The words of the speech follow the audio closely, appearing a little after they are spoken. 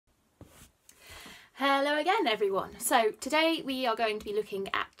Hello again everyone. So today we are going to be looking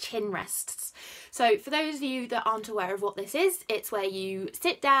at chin rests. So for those of you that aren't aware of what this is, it's where you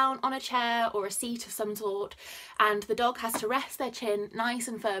sit down on a chair or a seat of some sort and the dog has to rest their chin nice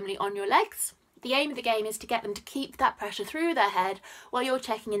and firmly on your legs. The aim of the game is to get them to keep that pressure through their head while you're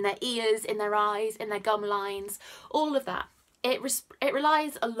checking in their ears, in their eyes, in their gum lines, all of that. It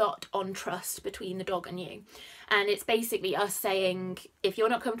relies a lot on trust between the dog and you, and it's basically us saying, if you're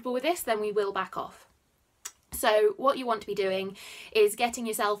not comfortable with this, then we will back off. So what you want to be doing is getting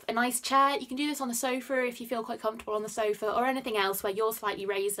yourself a nice chair. You can do this on the sofa if you feel quite comfortable on the sofa, or anything else where you're slightly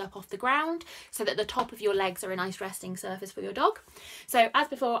raised up off the ground so that the top of your legs are a nice resting surface for your dog. So as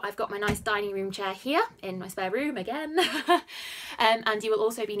before, I've got my nice dining room chair here in my spare room again. And you will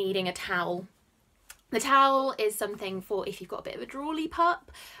also be needing a towel. The towel is something for if you've got a bit of a drawly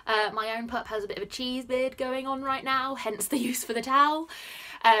pup. My own pup has a bit of a cheese beard going on right now, hence the use for the towel.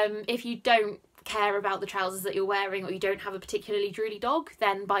 If you don't care about the trousers that you're wearing, or you don't have a particularly drooly dog,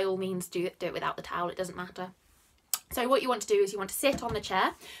 then by all means do it without the towel, it doesn't matter. So what you want to do is you want to sit on the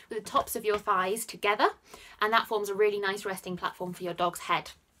chair with the tops of your thighs together, and that forms a really nice resting platform for your dog's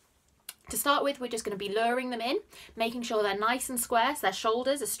head. To start with, we're just going to be luring them in, making sure they're nice and square, so their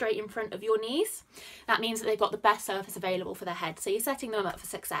shoulders are straight in front of your knees. That means that they've got the best surface available for their head, so you're setting them up for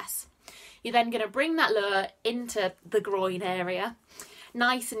success. You're then going to bring that lure into the groin area,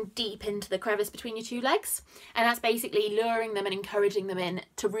 nice and deep into the crevice between your two legs, and that's basically luring them and encouraging them in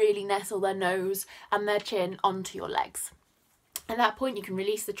to really nestle their nose and their chin onto your legs. At that point you can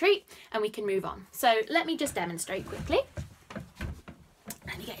release the treat and we can move on. So let me just demonstrate quickly.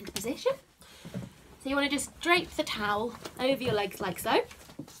 Let me get into position. So you want to just drape the towel over your legs like so.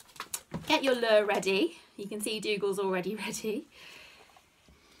 Get your lure ready. You can see Dougal's already ready.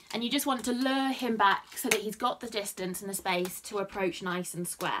 And you just want to lure him back so that he's got the distance and the space to approach nice and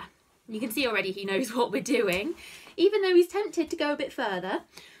square. You can see already he knows what we're doing. Even though he's tempted to go a bit further,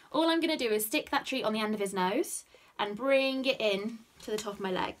 all I'm going to do is stick that treat on the end of his nose and bring it in to the top of my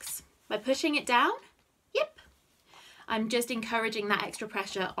legs. By pushing it down, yep, I'm just encouraging that extra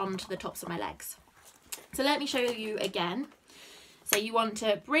pressure onto the tops of my legs. So let me show you again. So you want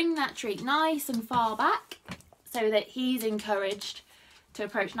to bring that treat nice and far back so that he's encouraged to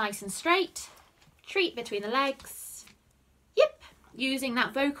approach nice and straight, treat between the legs, yep, using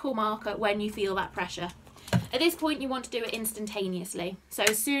that vocal marker when you feel that pressure. At this point you want to do it instantaneously, so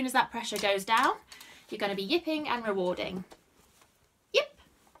as soon as that pressure goes down, you're going to be yipping and rewarding. Yip,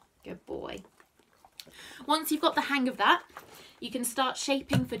 good boy. Once you've got the hang of that, you can start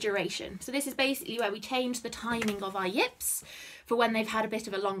shaping for duration. So this is basically where we change the timing of our yips for when they've had a bit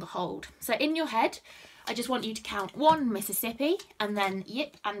of a longer hold. So in your head, I just want you to count 1 Mississippi and then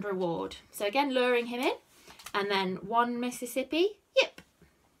yip and reward. So again, luring him in and then 1 Mississippi, yip,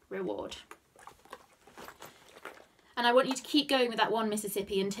 reward. And I want you to keep going with that 1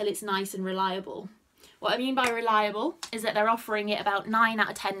 Mississippi until it's nice and reliable. What I mean by reliable is that they're offering it about 9 out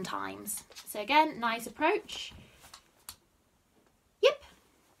of 10 times. So again, nice approach. Yip.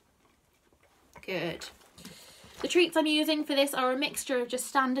 Good. The treats I'm using for this are a mixture of just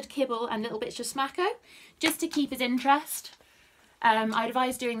standard kibble and little bits of Smacko, just to keep his interest. I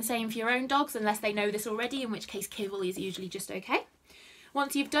advise doing the same for your own dogs unless they know this already, in which case kibble is usually just okay.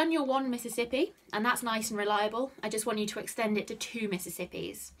 Once you've done your 1 Mississippi, and that's nice and reliable, I just want you to extend it to 2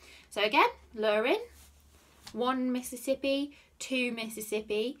 Mississippis. So again, lure in, 1 Mississippi, 2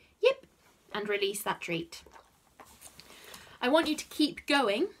 Mississippi, yip, and release that treat. I want you to keep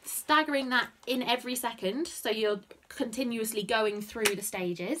going, staggering that in every second, so you're continuously going through the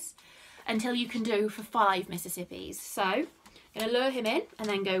stages until you can do for 5 Mississippis. So I'm going to lure him in and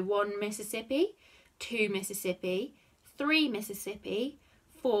then go 1 Mississippi, 2 Mississippi, 3 Mississippi,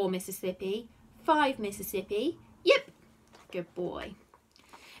 4 Mississippi, 5 Mississippi, yep, good boy.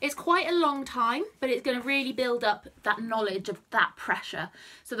 It's quite a long time, but it's going to really build up that knowledge of that pressure.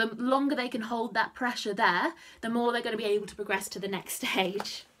 So the longer they can hold that pressure there, the more they're going to be able to progress to the next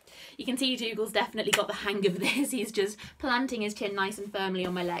stage. You can see Dougal's definitely got the hang of this. He's just planting his chin nice and firmly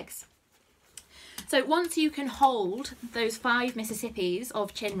on my legs. So once you can hold those 5 Mississippis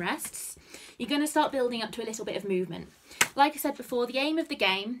of chin rests, you're going to start building up to a little bit of movement. Like I said before, the aim of the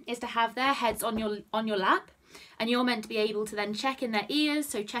game is to have their heads on your lap, and you're meant to be able to then check in their ears,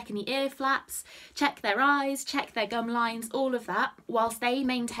 so check in the ear flaps, check their eyes, check their gum lines, all of that, whilst they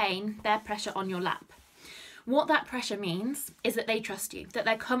maintain their pressure on your lap. What that pressure means is that they trust you, that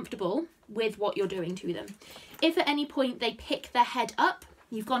they're comfortable with what you're doing to them. If at any point they pick their head up,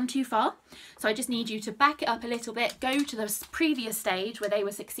 you've gone too far, so I just need you to back it up a little bit, go to the previous stage where they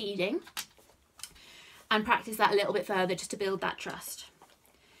were succeeding, and practice that a little bit further just to build that trust.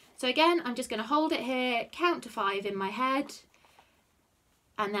 So again, I'm just going to hold it here, count to 5 in my head,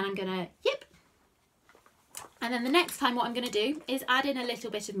 and then I'm going to yip. And then the next time what I'm going to do is add in a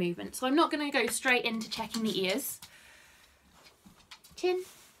little bit of movement. So I'm not going to go straight into checking the ears. Chin,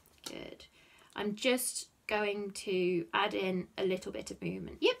 good. I'm just going to add in a little bit of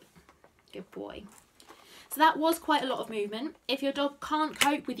movement. Yep, good boy. So that was quite a lot of movement. If your dog can't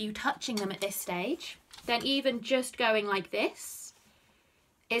cope with you touching them at this stage, then even just going like this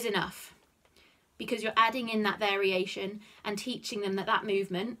is enough, because you're adding in that variation and teaching them that that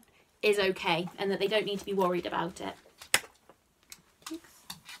movement is okay and that they don't need to be worried about it.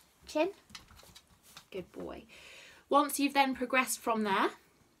 Chin, good boy. Once you've then progressed from there,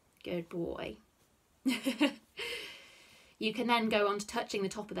 good boy, you can then go on to touching the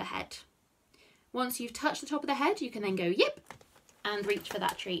top of the head. Once you've touched the top of the head, you can then go yip and reach for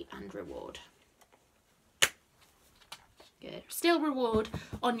that treat and reward. Good. Still reward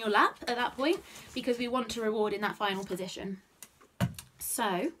on your lap at that point, because we want to reward in that final position.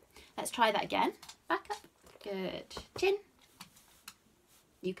 So let's try that again. Back up. Good. Chin.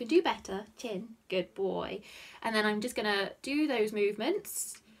 You can do better. Chin. Good boy. And then I'm just going to do those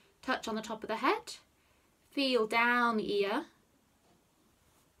movements. Touch on the top of the head. Feel down the ear.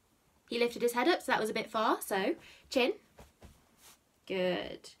 He lifted his head up, so that was a bit far. So chin.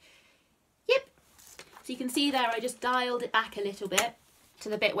 Good. Yep. So you can see there I just dialed it back a little bit to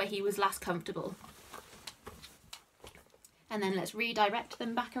the bit where he was last comfortable. And then let's redirect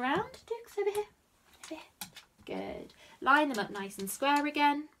them back around. Dukes, over here. Over here. Good. Line them up nice and square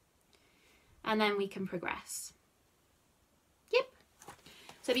again. And then we can progress. Yep.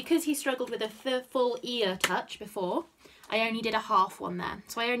 So because he struggled with a full ear touch before, I only did a half one there.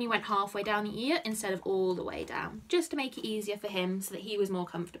 So I only went halfway down the ear instead of all the way down, just to make it easier for him so that he was more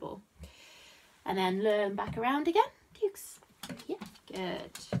comfortable. And then learn back around again. Dukes. Yeah,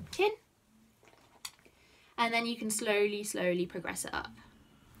 good. Chin. And then you can slowly, slowly progress it up.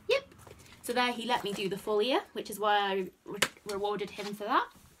 Yep. So there he let me do the full ear, which is why I rewarded him for that.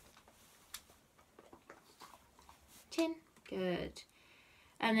 Chin. Good.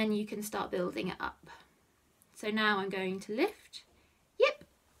 And then you can start building it up. So now I'm going to lift. Yip.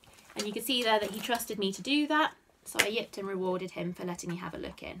 And you can see there that he trusted me to do that. So I yipped and rewarded him for letting me have a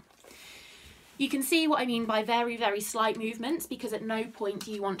look in. You can see what I mean by very, very slight movements, because at no point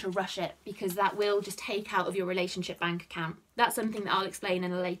do you want to rush it, because that will just take out of your relationship bank account. That's something that I'll explain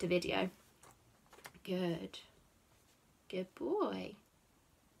in a later video. Good. Good boy.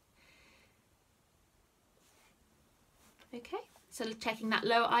 Okay, so checking that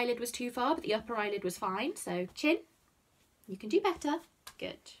lower eyelid was too far, but the upper eyelid was fine. So chin, you can do better.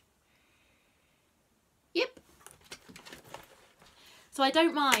 Good. Yep. So I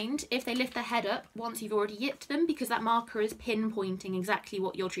don't mind if they lift their head up once you've already yipped them, because that marker is pinpointing exactly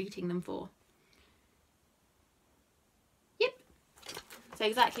what you're treating them for. Yep. So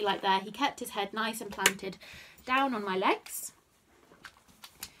exactly like there, he kept his head nice and planted down on my legs,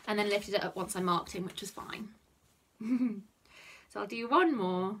 and then lifted it up once I marked him, which was fine. So I'll do one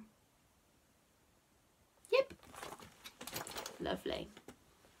more. Yep. Lovely.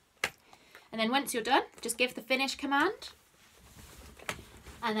 And then once you're done, just give the finish command.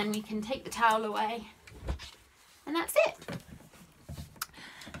 And then we can take the towel away. And that's it.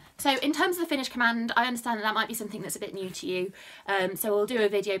 So in terms of the finish command, I understand that that might be something that's a bit new to you. So we'll do a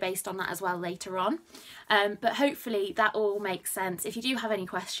video based on that as well later on. But hopefully that all makes sense. If you do have any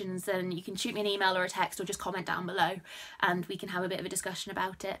questions, then you can shoot me an email or a text, or just comment down below and we can have a bit of a discussion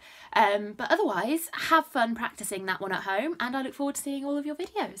about it. But otherwise, have fun practicing that one at home, and I look forward to seeing all of your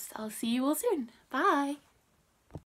videos. I'll see you all soon. Bye.